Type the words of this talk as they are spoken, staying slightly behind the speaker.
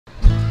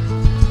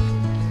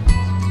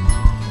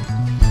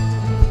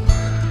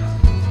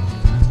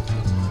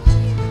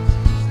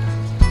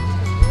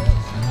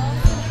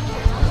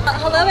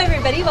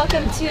everybody,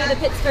 welcome to the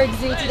Pittsburgh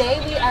Zoo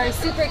today. We are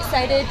super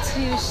excited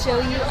to show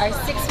you our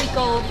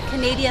 6-week-old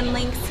Canadian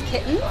Lynx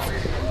Kittens.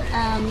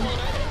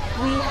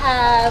 We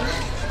have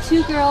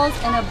 2 girls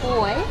and a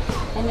boy,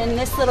 and then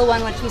this little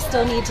one which we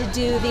still need to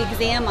do the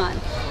exam on.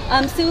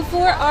 So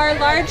for our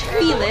large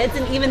felids,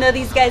 and even though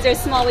these guys are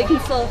small, we can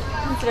still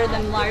consider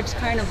them large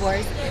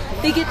carnivores,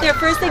 they get their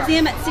first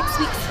exam at 6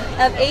 weeks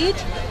of age,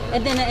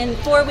 and then in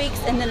 4 weeks,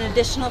 and then an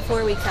additional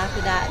 4 weeks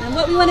after that. And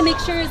what we want to make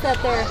sure is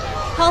that they're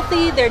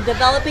healthy, they're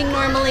developing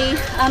normally,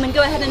 and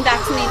go ahead and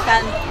vaccinate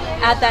them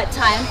at that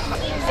time.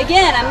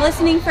 Again, I'm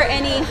listening for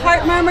any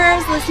heart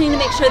murmurs, listening to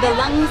make sure the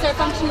lungs are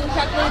functioning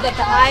correctly, that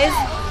the eyes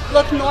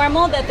look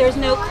normal, that there's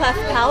no cleft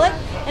palate,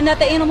 and that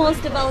the animal is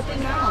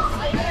developing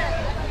normally.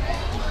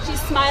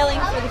 She's smiling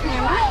for the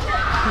camera.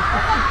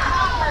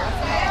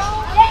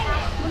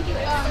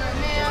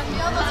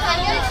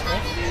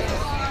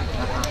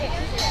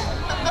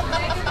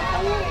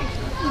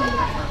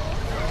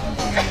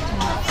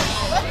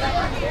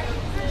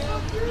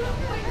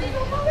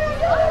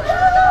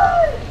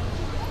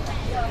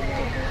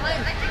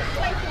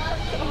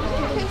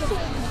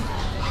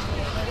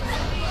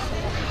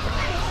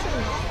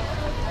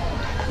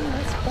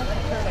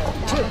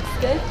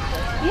 Good.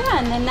 Yeah,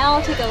 and then now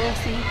I'll take a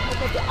listen.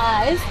 Look at the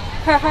eyes.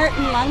 Her heart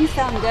and lungs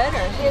sound good,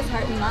 or his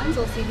heart and lungs.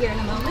 We'll see here in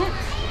a moment.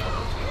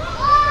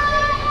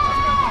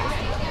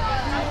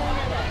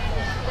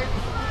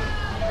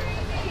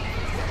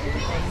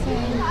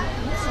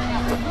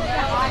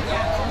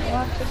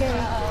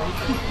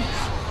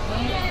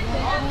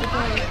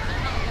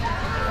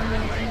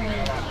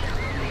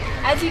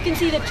 As you can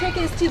see, the trick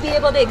is to be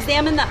able to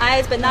examine the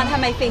eyes but not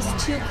have my face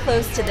too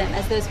close to them,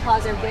 as those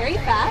paws are very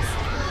fast.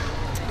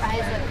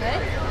 Eyes look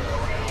good.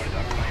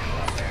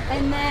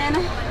 And then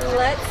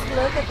let's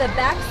look at the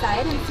back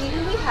side and see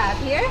who we have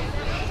here.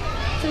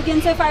 So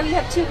again, so far we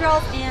have 2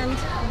 girls and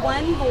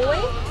 1 boy.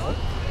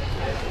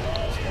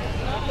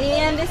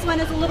 And this one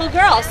is a little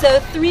girl. So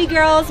 3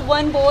 girls,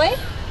 1 boy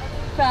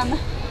from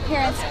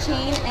parents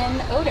Chain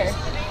and Odor.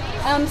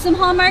 Some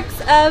hallmarks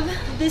of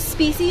this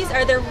species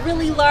are their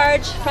really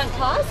large front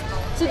paws.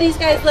 So these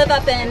guys live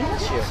up in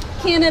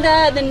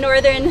Canada, the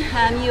northern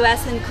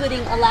US,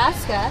 including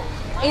Alaska.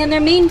 And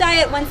their main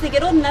diet once they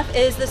get old enough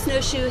is the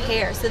snowshoe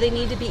hare. So they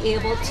need to be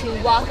able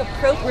to walk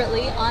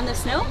appropriately on the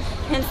snow,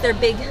 hence their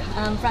big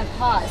front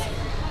paws.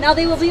 Now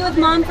they will be with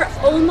mom for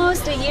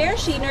almost a year.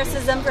 She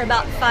nurses them for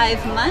about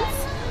 5 months.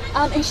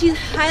 And she's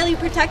highly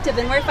protective,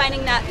 and we're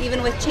finding that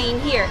even with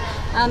Chain here.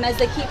 As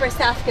the keeper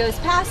staff goes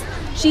past,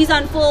 she's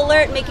on full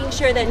alert, making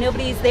sure that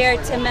nobody's there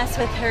to mess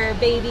with her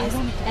babies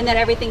and that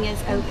everything is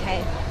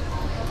okay.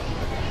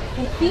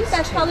 I think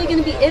that's probably going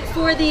to be it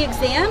for the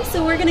exam,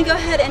 so we're going to go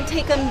ahead and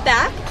take them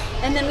back,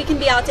 and then we can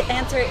be out to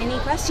answer any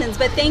questions.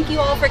 But thank you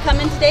all for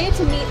coming today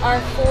to meet our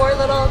 4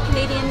 little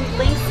Canadian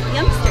Lynx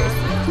youngsters.